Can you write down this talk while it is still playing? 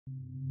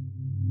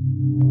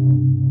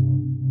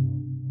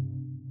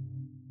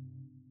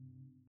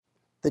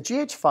The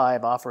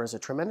GH5 offers a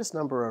tremendous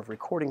number of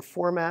recording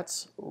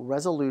formats,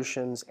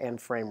 resolutions,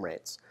 and frame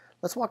rates.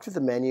 Let's walk through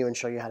the menu and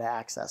show you how to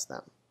access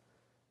them.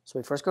 So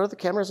we first go to the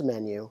camera's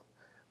menu.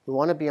 We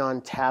want to be on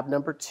tab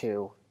number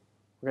 2.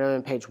 We're going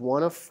to be on page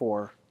 1 of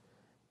 4.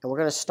 And we're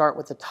going to start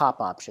with the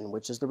top option,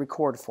 which is the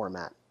record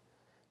format.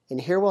 In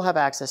here we'll have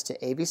access to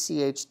AVC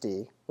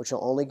HD, which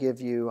will only give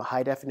you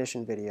high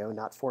definition video,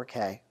 not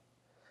 4K.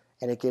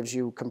 And it gives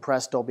you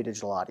compressed Dolby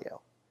Digital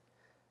Audio.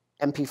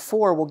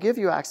 MP4 will give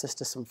you access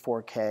to some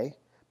 4K,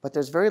 but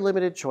there's very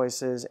limited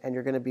choices, and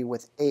you're going to be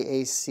with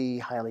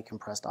AAC, highly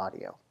compressed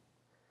audio.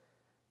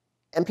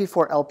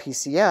 MP4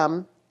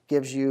 LPCM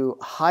gives you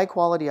high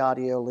quality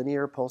audio,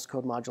 linear pulse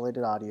code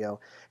modulated audio,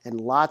 and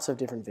lots of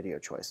different video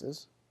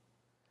choices.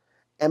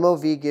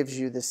 MOV gives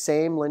you the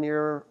same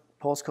linear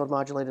pulse code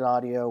modulated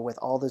audio with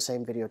all the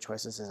same video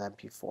choices as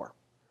MP4.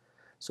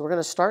 So we're going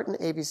to start in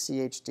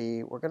AVC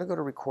HD. We're going to go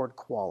to record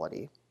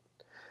quality.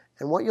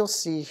 And what you'll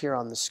see here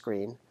on the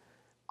screen,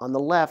 on the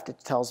left, it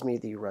tells me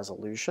the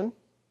resolution,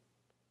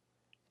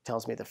 it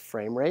tells me the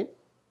frame rate,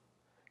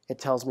 it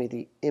tells me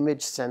the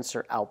image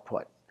sensor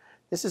output.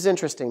 This is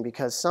interesting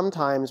because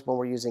sometimes when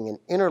we're using an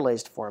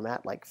interlaced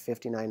format like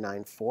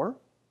 5994,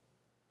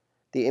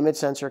 the image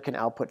sensor can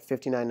output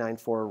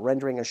 5994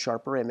 rendering a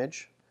sharper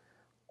image,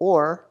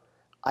 or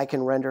I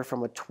can render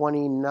from a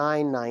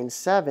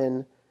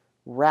 2997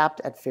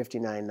 wrapped at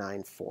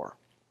 5994.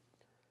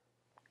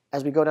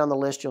 As we go down the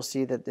list, you'll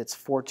see that it's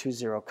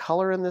 420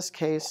 color in this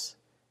case,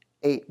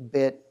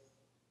 8-bit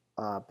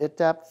bit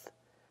depth,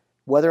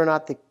 whether or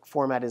not the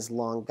format is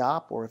long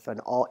GOP or if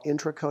an all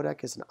intra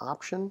codec is an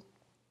option.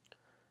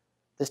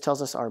 This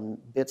tells us our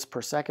bits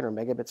per second or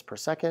megabits per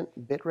second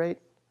bit rate,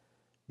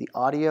 the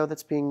audio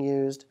that's being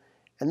used.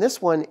 And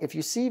this one, if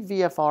you see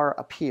VFR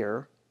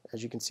appear,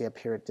 as you can see up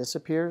here, it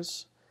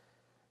disappears.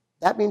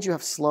 That means you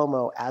have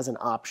slow-mo as an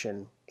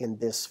option in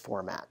this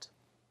format.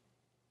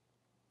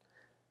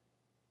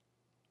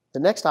 The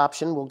next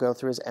option we'll go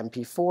through is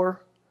MP4.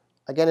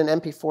 Again, in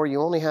MP4, you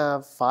only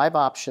have 5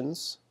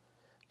 options.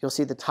 You'll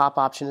see the top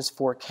option is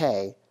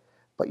 4K,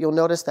 but you'll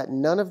notice that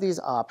none of these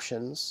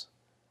options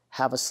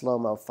have a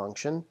slow-mo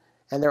function,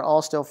 and they're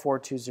all still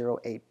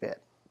 420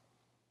 8-bit.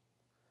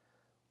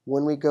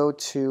 When we go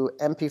to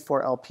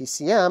MP4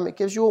 LPCM, it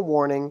gives you a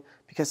warning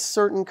because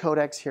certain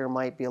codecs here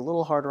might be a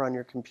little harder on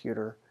your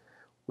computer.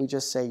 We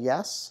just say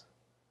yes.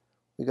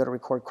 We go to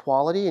record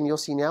quality, and you'll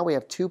see now we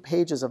have 2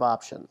 pages of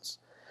options.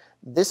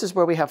 This is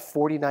where we have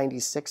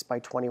 4096 by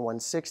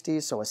 2160,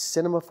 so a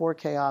Cinema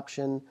 4K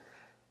option.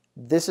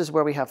 This is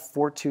where we have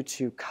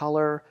 422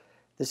 color.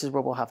 This is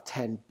where we'll have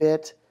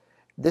 10-bit.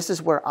 This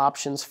is where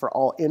options for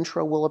all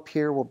intro will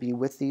appear, will be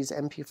with these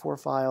MP4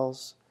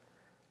 files.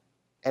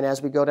 And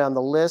as we go down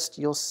the list,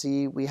 you'll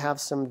see we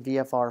have some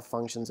VFR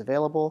functions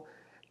available.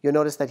 You'll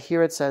notice that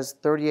here it says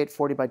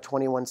 3840 by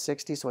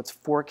 2160, so it's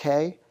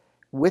 4K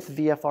with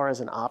VFR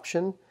as an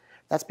option.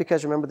 That's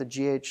because, remember, the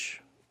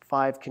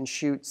GH5 can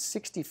shoot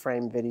 60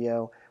 frame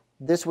video.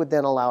 This would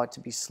then allow it to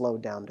be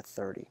slowed down to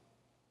 30.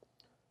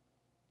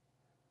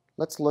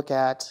 Let's look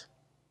at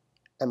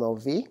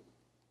MOV.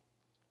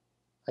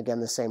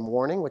 Again, the same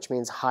warning, which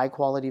means high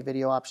quality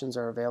video options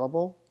are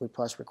available. We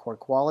plus record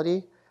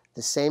quality.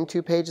 The same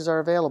 2 pages are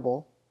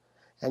available,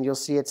 and you'll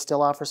see it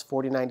still offers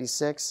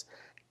 4096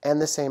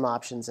 and the same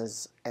options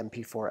as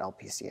MP4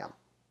 LPCM.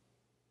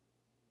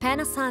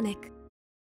 Panasonic.